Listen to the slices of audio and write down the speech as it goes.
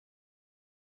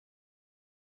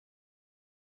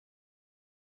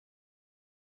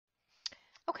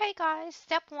Okay, guys,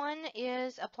 step one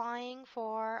is applying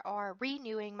for or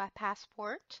renewing my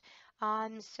passport.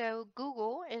 So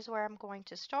Google is where I'm going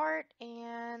to start,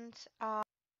 and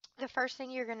the first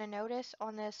thing you're going to notice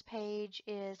on this page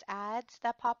is ads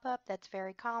that pop up. That's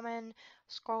very common.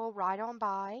 Scroll right on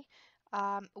by.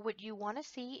 What you want to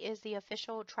see is the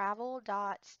official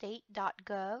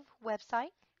travel.state.gov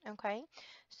website. Okay,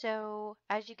 so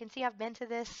as you can see, I've been to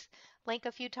this link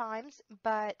a few times,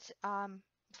 but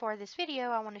for this video,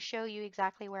 I want to show you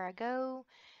exactly where I go.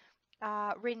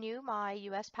 Renew my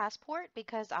US passport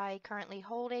because I currently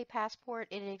hold a passport.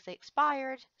 It is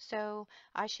expired, so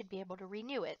I should be able to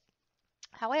renew it.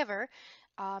 However,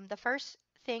 the first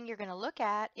thing you're going to look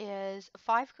at is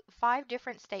five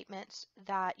different statements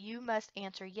that you must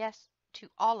answer yes to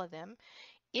all of them.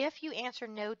 If you answer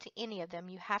no to any of them,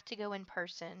 you have to go in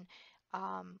person,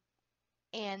 um,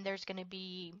 and there's going to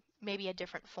be maybe a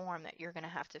different form that you're going to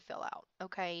have to fill out.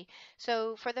 Okay,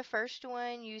 so for the first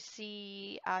one, you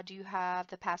see, do you have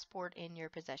the passport in your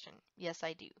possession? Yes,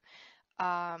 I do.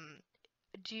 Um,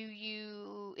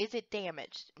 is it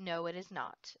damaged? No, it is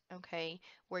not. Okay.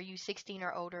 Were you 16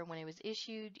 or older when it was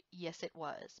issued? Yes, it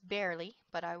was. Barely,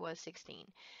 but I was 16.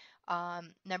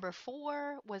 Number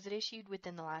four, was it issued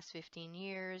within the last 15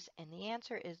 years? And the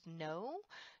answer is no.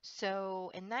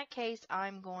 So in that case,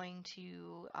 I'm going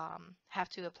to have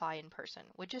to apply in person,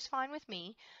 which is fine with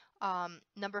me.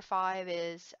 Number five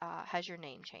is, has your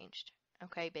name changed?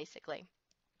 Okay, basically.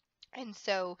 And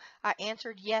so I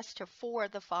answered yes to four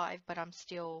of the five, but I'm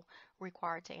still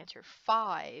required to answer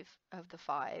five of the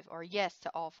five, or yes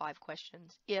to all five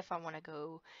questions if I want to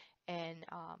go and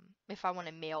if I want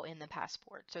to mail in the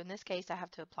passport. So in this case, I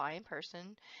have to apply in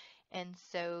person. And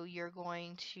so you're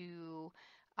going to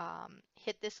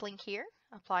hit this link here,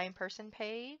 apply in person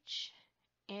page.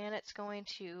 And it's going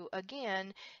to,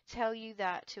 again, tell you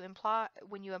that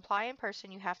when you apply in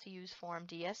person, you have to use Form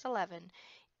DS-11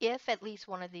 if at least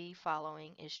one of the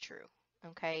following is true.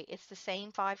 Okay, it's the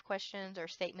same five questions or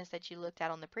statements that you looked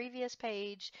at on the previous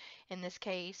page. In this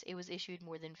case, it was issued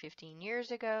more than 15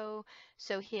 years ago.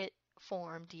 So hit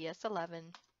Form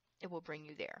DS-11. It will bring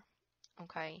you there.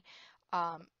 Okay.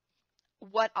 Um,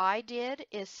 what I did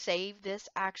is save this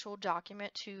actual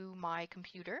document to my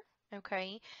computer.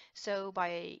 Okay, so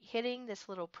by hitting this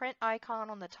little print icon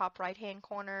on the top right hand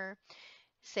corner,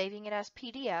 saving it as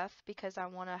PDF because I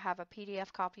want to have a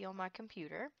PDF copy on my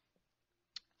computer,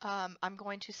 I'm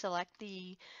going to select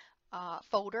the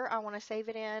folder I want to save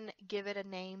it in, give it a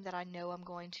name that I know I'm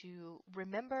going to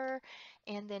remember,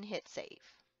 and then hit save.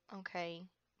 Okay,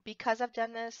 because I've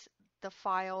done this, the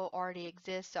file already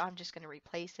exists, so I'm just going to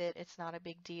replace it. It's not a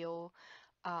big deal.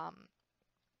 Um,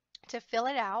 to fill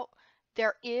it out,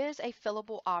 there is a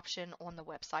fillable option on the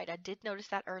website. I did notice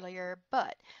that earlier,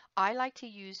 but I like to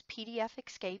use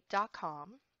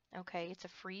pdfescape.com. Okay, it's a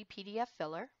free PDF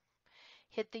filler.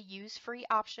 Hit the use free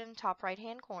option top right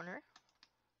hand corner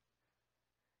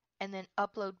and then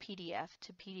upload PDF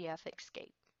to PDF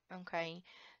Escape. Okay,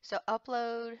 so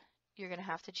upload, you're going to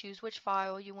have to choose which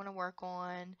file you want to work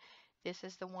on. This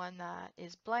is the one that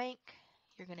is blank.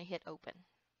 You're going to hit open.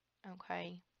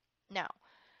 Okay, now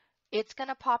it's going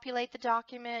to populate the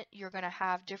document. You're going to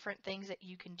have different things that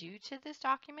you can do to this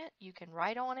document. You can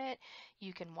write on it,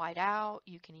 you can white out,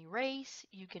 you can erase,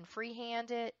 you can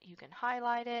freehand it, you can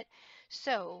highlight it.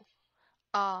 So,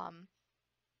 um,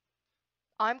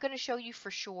 I'm going to show you for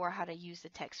sure how to use the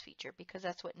text feature because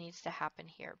that's what needs to happen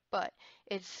here. But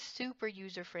it's super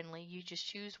user friendly. You just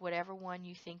choose whatever one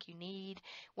you think you need.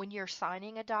 When you're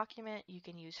signing a document, you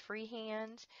can use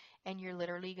freehand and you're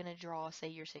literally going to draw, say,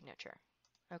 your signature.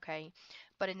 Okay,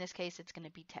 but in this case, it's going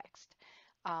to be text.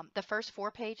 The first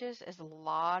 4 pages is a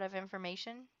lot of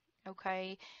information.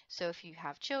 Okay, so if you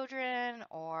have children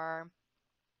or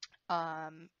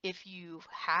if you've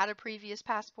had a previous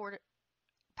passport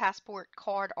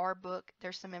card or book,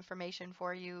 there's some information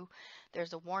for you.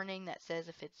 There's a warning that says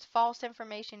if it's false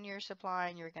information you're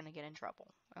supplying, you're going to get in trouble.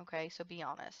 Okay, so be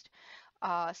honest.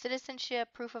 Citizenship,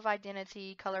 proof of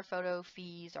identity, color photo,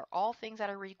 fees are all things that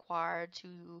are required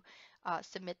to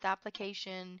submit the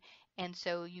application. And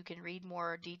so you can read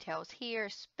more details here,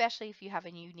 especially if you have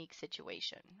a unique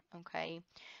situation. Okay.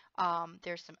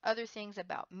 There's some other things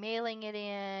about mailing it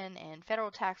in and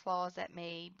federal tax laws that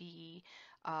may be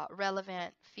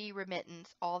relevant, fee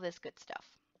remittance, all this good stuff.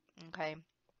 Okay.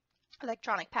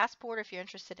 Electronic passport, if you're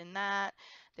interested in that.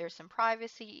 There's some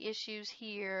privacy issues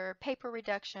here, paper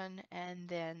reduction, and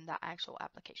then the actual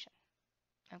application.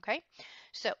 Okay.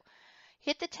 So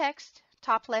hit the text,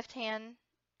 top left-hand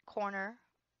corner,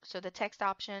 so the text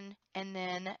option, and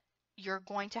then you're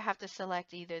going to have to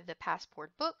select either the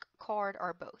passport book, card,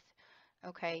 or both.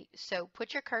 Okay, so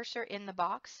put your cursor in the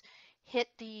box, hit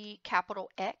the capital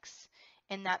X,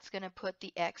 and that's going to put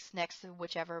the X next to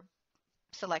whichever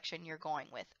selection you're going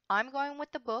with. I'm going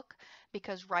with the book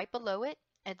because right below it,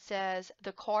 it says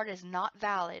the card is not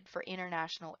valid for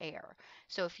international air.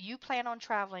 So if you plan on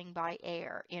traveling by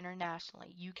air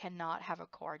internationally, you cannot have a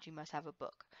card. You must have a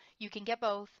book. You can get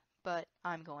both, but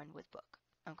I'm going with book.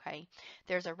 Okay.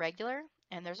 There's a regular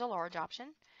and there's a large option.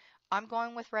 I'm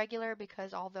going with regular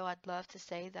because although I'd love to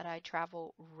say that I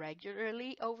travel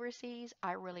regularly overseas,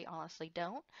 I really honestly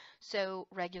don't. So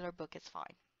regular book is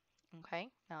fine. Okay,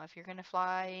 now if you're going to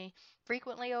fly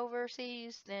frequently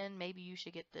overseas, then maybe you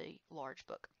should get the large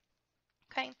book.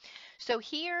 Okay, so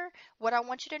here, what I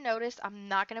want you to notice, I'm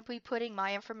not going to be putting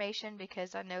my information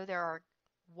because I know there are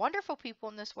wonderful people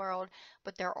in this world,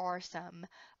 but there are some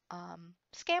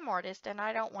scam artists, and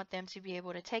I don't want them to be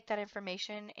able to take that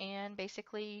information and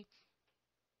basically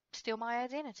steal my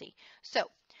identity. So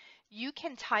you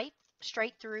can type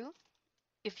straight through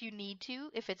if you need to,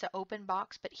 if it's an open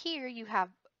box, but here you have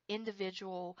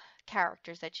individual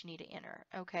characters that you need to enter.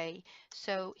 Okay,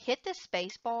 so hit the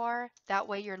space bar, that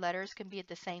way your letters can be at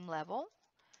the same level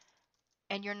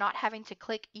and you're not having to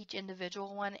click each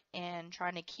individual one and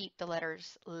trying to keep the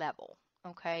letters level.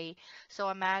 Okay, so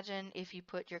imagine if you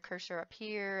put your cursor up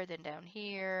here, then down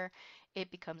here, it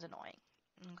becomes annoying.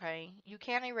 Okay, you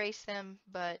can erase them,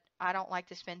 but I don't like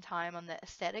to spend time on the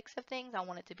aesthetics of things. I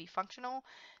want it to be functional.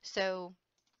 So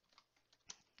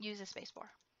use the spacebar.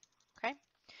 Okay,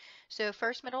 so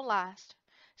first, middle, last.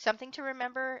 Something to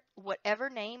remember, whatever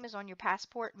name is on your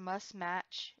passport must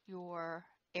match your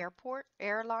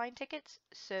airline tickets.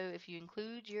 So if you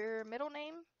include your middle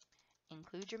name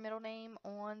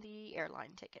on the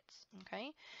airline tickets.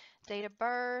 Okay, date of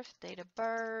birth,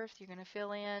 you're going to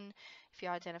fill in if you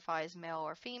identify as male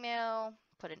or female,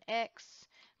 put an X.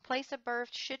 Place of birth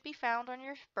should be found on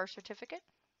your birth certificate.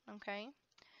 Okay,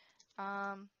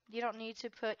 you don't need to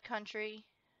put country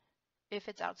if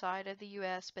it's outside of the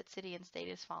US, but city and state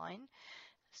is fine.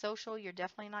 Social, you're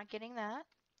definitely not getting that.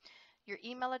 Your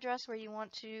email address where you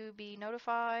want to be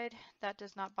notified, that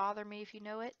does not bother me if you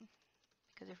know it,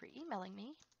 because if you're emailing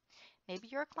me, maybe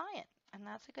you're a client, and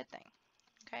that's a good thing.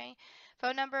 Okay.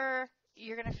 Phone number,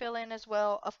 you're going to fill in as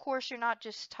well. Of course, you're not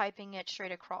just typing it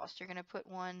straight across. You're going to put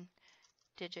one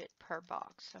digit per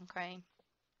box. Okay.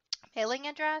 Mailing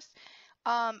address,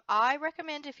 I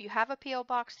recommend if you have a P.O.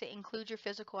 box to include your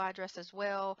physical address as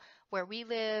well. Where we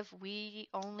live, we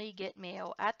only get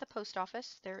mail at the post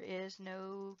office. There is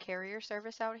no carrier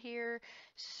service out here.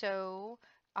 So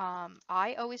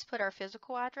I always put our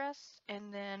physical address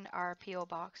and then our P.O.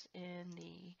 box in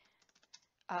the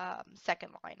second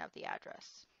line of the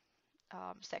address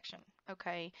section.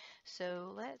 Okay,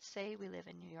 so let's say we live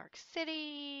in New York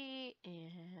City,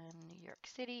 and New York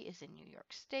City is in New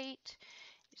York State.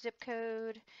 Zip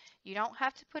code. You don't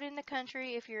have to put in the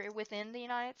country if you're within the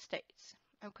United States.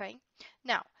 Okay.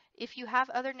 Now, if you have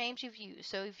other names you've used,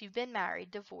 so if you've been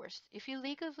married, divorced, if you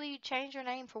legally change your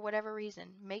name for whatever reason,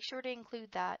 make sure to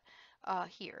include that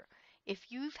here.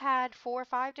 If you've had 4 or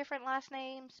 5 different last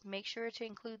names, make sure to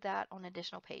include that on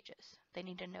additional pages. They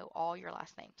need to know all your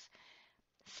last names.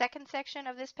 Second section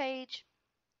of this page,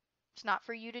 it's not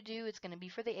for you to do. It's going to be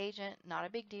for the agent. Not a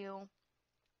big deal.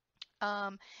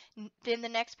 Then the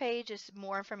next page is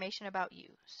more information about you.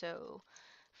 So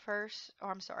first,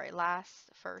 or I'm sorry,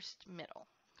 last, first, middle.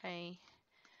 Okay,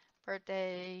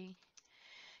 birthday.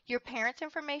 Your parents'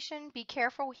 information, be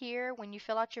careful here when you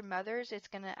fill out your mother's, it's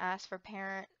going to ask for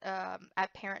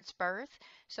at parent's birth.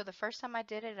 So the first time I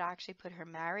did it, I actually put her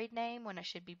married name when I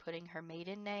should be putting her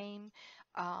maiden name.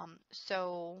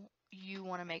 So you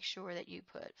want to make sure that you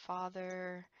put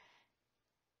father,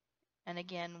 and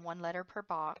again, 1 letter per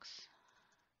box,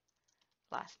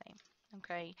 last name.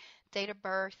 Okay, date of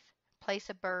birth, place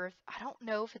of birth. I don't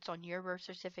know if it's on your birth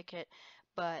certificate,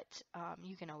 but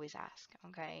you can always ask.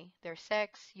 Okay, their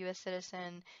sex, U.S.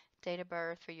 citizen, date of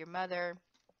birth for your mother.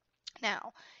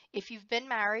 Now, if you've been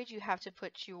married, you have to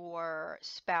put your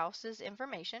spouse's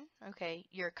information, okay,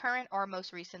 your current or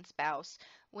most recent spouse,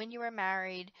 when you were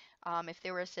married, if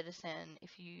they were a citizen,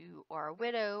 if you are a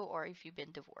widow, or if you've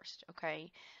been divorced,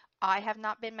 okay. I have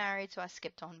not been married, so I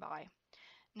skipped on by.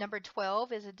 Number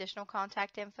 12 is additional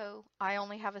contact info. I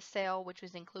only have a cell which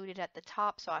was included at the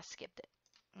top, so I skipped it.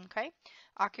 Okay.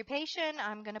 Occupation,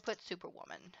 I'm going to put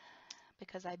superwoman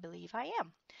because I believe I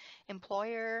am.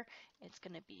 Employer, it's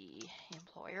going to be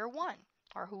employer 1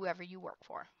 or whoever you work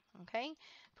for. Okay.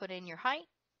 Put in your height.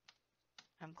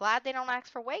 I'm glad they don't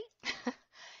ask for weight.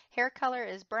 Hair color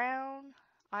is brown.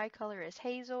 Eye color is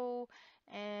hazel.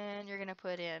 And you're going to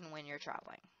put in when you're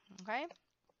traveling. Okay.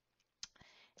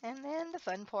 And then the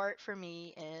fun part for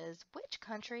me is which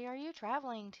country are you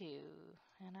traveling to?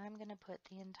 And I'm going to put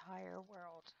the entire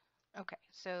world. Okay,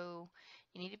 so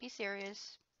you need to be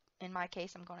serious. In my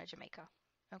case, I'm going to Jamaica.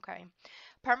 Okay.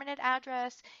 Permanent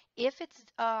address. If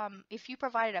you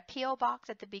provided a PO box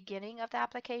at the beginning of the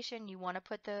application, you want to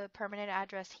put the permanent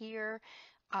address here.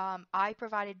 I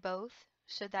provided both,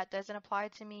 so that doesn't apply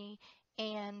to me.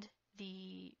 And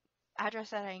the address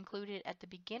that I included at the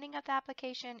beginning of the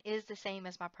application is the same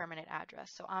as my permanent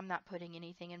address, so I'm not putting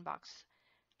anything in box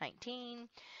 19.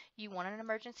 You want an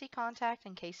emergency contact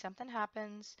in case something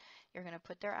happens. You're going to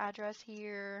put their address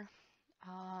here,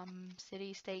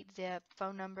 city, state, zip,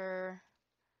 phone number.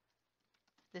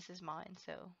 This is mine,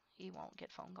 so he won't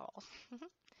get phone calls.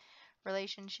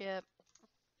 Relationship,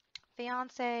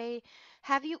 fiance.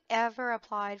 Have you ever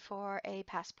applied for a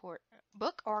passport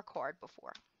book or card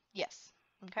before? Yes.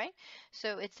 Okay.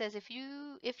 So it says if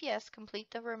yes, complete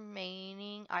the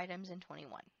remaining items in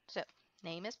 21. So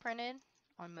name is printed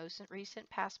on most recent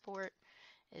passport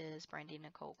is Brandy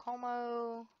Nicole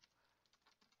Como.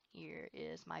 Here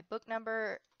is my book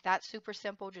number. That's super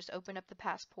simple. Just open up the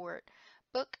passport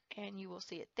book and you will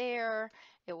see it there.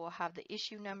 It will have the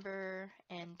issue number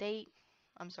and date.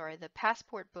 I'm sorry, the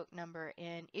passport book number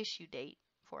and issue date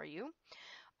for you.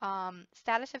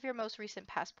 Status of your most recent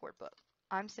passport book.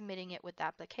 I'm submitting it with the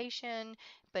application,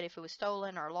 but if it was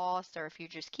stolen or lost, or if you're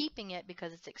just keeping it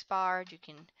because it's expired, you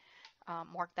can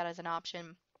mark that as an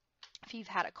option. If you've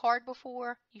had a card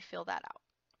before, you fill that out.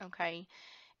 Okay,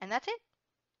 and that's it.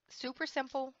 Super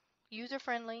simple, user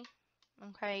friendly.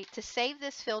 Okay, to save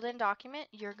this filled in document,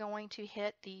 you're going to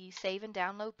hit the save and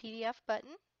download PDF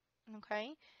button.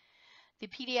 Okay, the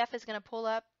PDF is going to pull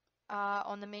up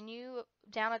on the menu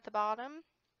down at the bottom.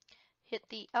 Hit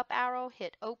the up arrow,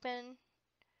 hit open,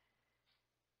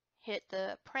 hit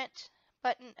the print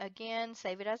button again,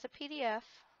 save it as a PDF,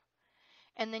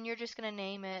 and then you're just going to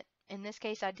name it. In this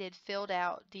case, I did filled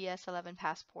out DS11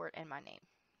 passport and my name.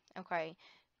 Okay,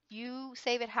 you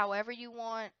save it however you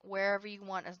want, wherever you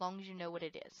want, as long as you know what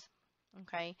it is.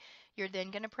 Okay, you're then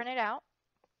going to print it out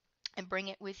and bring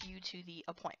it with you to the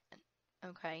appointment.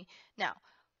 Okay, now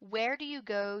where do you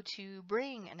go to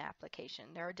bring an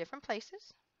application? There are different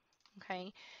places.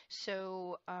 Okay,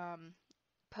 so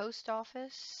post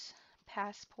office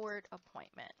passport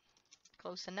appointment.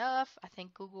 Close enough. I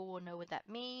think Google will know what that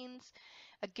means.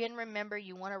 Again, remember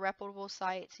you want a reputable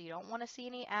site, so you don't want to see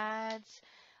any ads.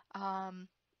 The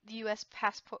U.S.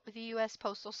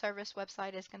 Postal Service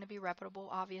website is going to be reputable,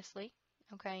 obviously.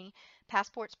 Okay,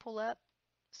 passports pull up,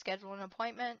 schedule an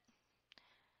appointment,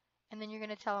 and then you're going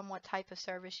to tell them what type of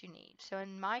service you need. So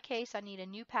in my case, I need a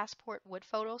new passport with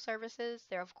photo services.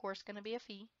 They're of course going to be a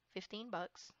fee, 15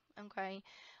 bucks. Okay,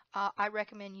 I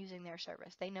recommend using their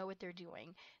service. They know what they're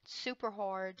doing. It's super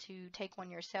hard to take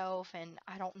one yourself, and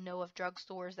I don't know if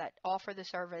drugstores that offer the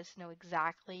service know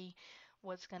exactly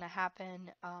what's going to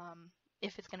happen.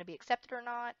 If it's going to be accepted or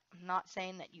not. I'm not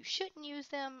saying that you shouldn't use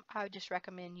them. I would just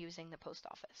recommend using the post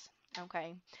office.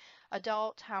 Okay.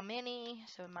 Adult, how many?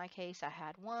 So in my case, I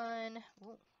had one.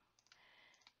 Ooh.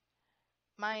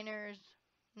 Minors,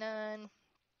 none.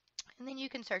 And then you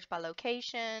can search by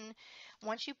location.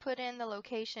 Once you put in the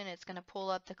location, it's going to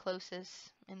pull up the closest,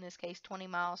 in this case 20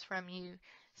 miles from you.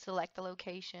 Select the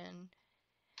location.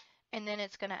 And then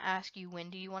it's going to ask you when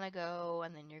do you want to go,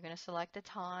 and then you're going to select the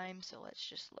time. So let's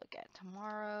just look at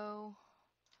tomorrow.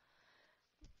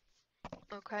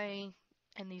 Okay,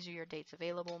 and these are your dates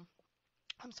available.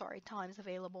 I'm sorry, times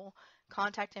available.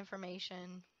 Contact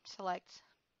information, select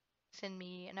send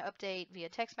me an update via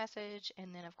text message,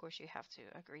 and then of course you have to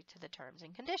agree to the terms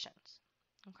and conditions.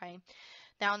 Okay,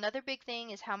 now another big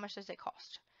thing is how much does it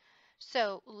cost?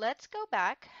 So let's go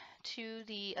back to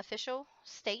the official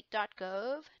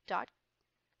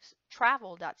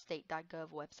travel.state.gov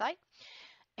website,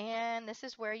 and this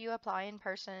is where you apply in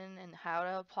person and how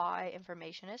to apply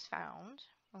information is found.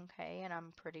 Okay, and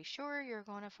I'm pretty sure you're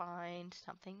going to find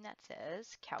something that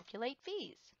says calculate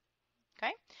fees.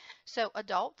 Okay, so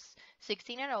adults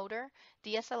 16 and older,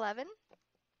 DS11,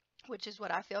 which is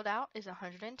what I filled out, is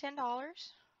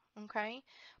 $110. Okay,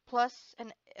 plus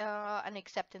an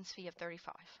acceptance fee of $35.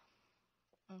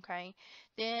 Okay,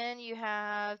 then you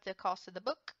have the cost of the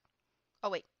book. Oh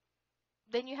wait,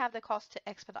 then you have the cost to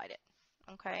expedite it.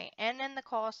 Okay, and then the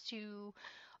cost to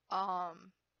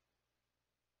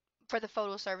for the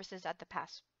photo services at the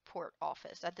passport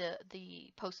office, at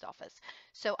the post office.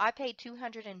 So I paid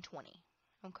 $220.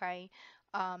 Okay,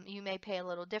 you may pay a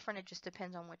little different. It just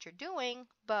depends on what you're doing,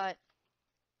 but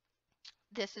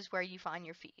this is where you find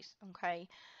your fees. Okay,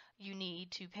 You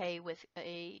need to pay with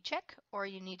a check or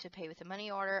you need to pay with a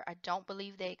money order. I don't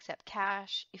believe they accept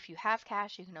cash. If you have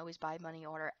cash, you can always buy money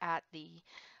order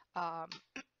um,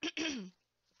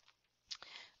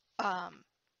 um,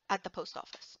 at the post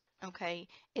office. Okay,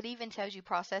 it even tells you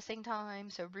processing time.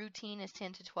 So routine is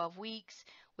 10 to 12 weeks,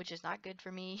 which is not good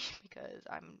for me because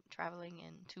I'm traveling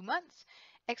in 2 months.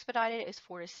 Expedited is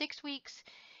 4 to 6 weeks.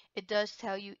 It does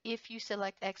tell you if you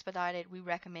select expedited, we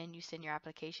recommend you send your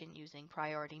application using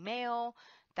priority mail.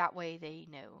 That way they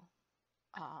know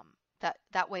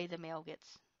that way the mail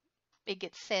gets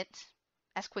sent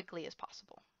as quickly as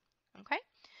possible. Okay,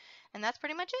 and that's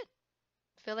pretty much it.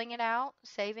 Filling it out,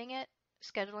 saving it,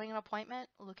 scheduling an appointment,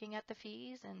 looking at the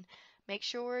fees, and make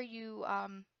sure you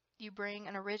bring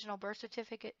an original birth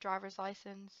certificate, driver's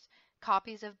license,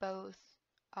 copies of both.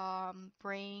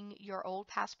 Bring your old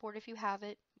passport if you have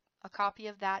it, a copy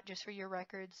of that just for your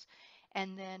records,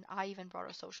 and then I even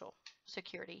brought a social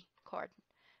security card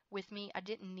with me. I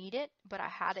didn't need it, but I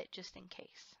had it just in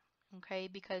case. Okay,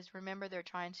 because remember they're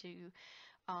trying to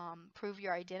prove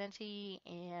your identity,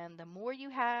 and the more you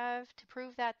have to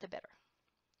prove that, the better.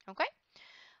 Okay?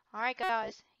 All right,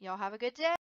 guys. Y'all have a good day.